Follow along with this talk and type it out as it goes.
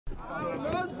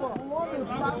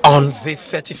On the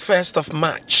 31st of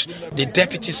March, the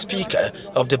Deputy Speaker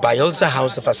of the Bayelsa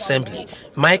House of Assembly,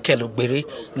 Michael Ogbere,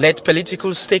 led political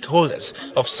stakeholders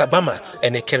of Sabama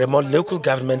and Ekeremo local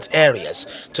government areas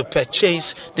to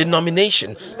purchase the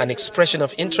nomination and expression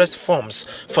of interest forms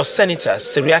for Senator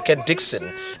Seriake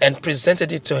Dickson and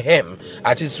presented it to him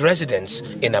at his residence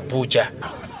in Abuja.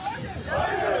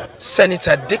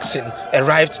 Senator Dickson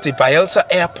arrived at the Bayelsa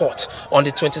airport on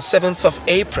the 27th of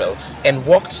April and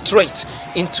walked straight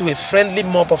into a friendly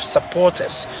mob of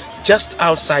supporters just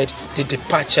outside the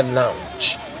departure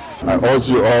lounge. I urge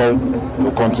you all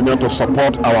to continue to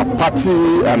support our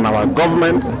party and our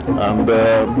government, and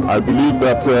I believe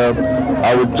that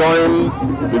I will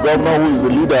join the governor, who is the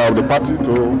leader of the party,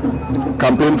 to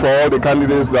campaign for all the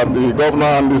candidates that the governor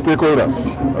and the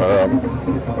stakeholders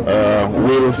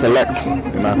will select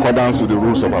in accordance with the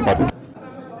rules of our party.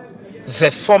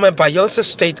 The former Bayelsa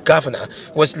State Governor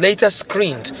was later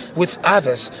screened with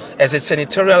others as a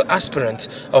senatorial aspirant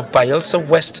of Bayelsa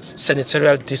West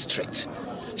Senatorial District.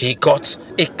 He got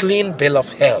a clean bill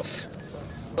of health.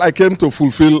 I came to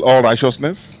fulfill all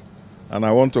righteousness, and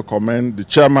I want to commend the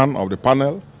chairman of the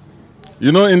panel.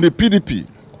 You know, in the PDP,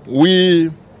 we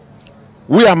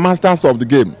are masters of the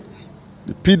game.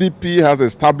 The PDP has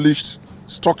established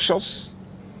structures,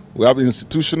 we have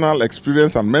institutional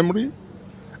experience and memory,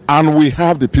 and we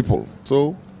have the people.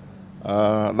 So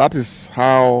that is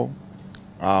how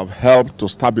I've helped to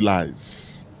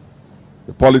stabilize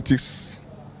the politics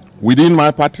within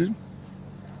my party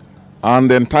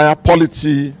and the entire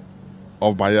polity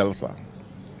of Bayelsa.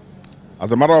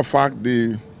 As a matter of fact,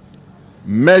 the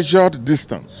measured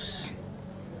distance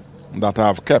that I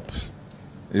have kept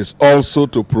is also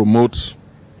to promote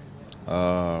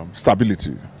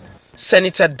stability.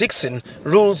 Senator Dickson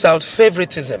rules out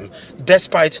favoritism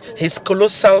despite his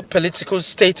colossal political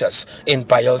status in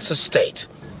Bayelsa State.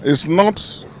 It's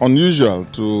not unusual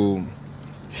to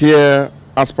hear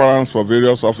aspirants for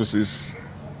various offices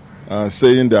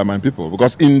saying they are my people,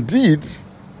 because indeed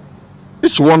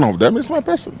each one of them is my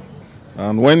person.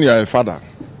 And when you are a father,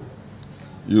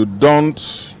 you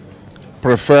don't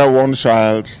prefer one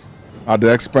child at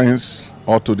the expense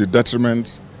or to the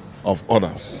detriment of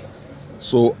others.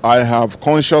 So I have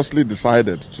consciously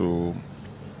decided to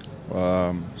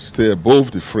stay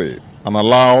above the fray and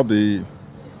allow the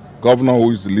governor,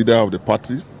 who is the leader of the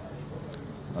party,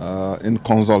 in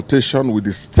consultation with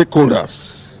the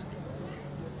stakeholders,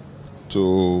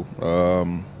 to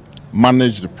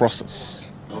manage the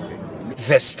process.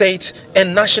 The State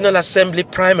and National Assembly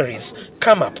primaries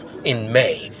come up in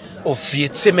May.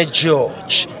 Ovieteme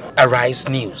George, Arise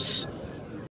News.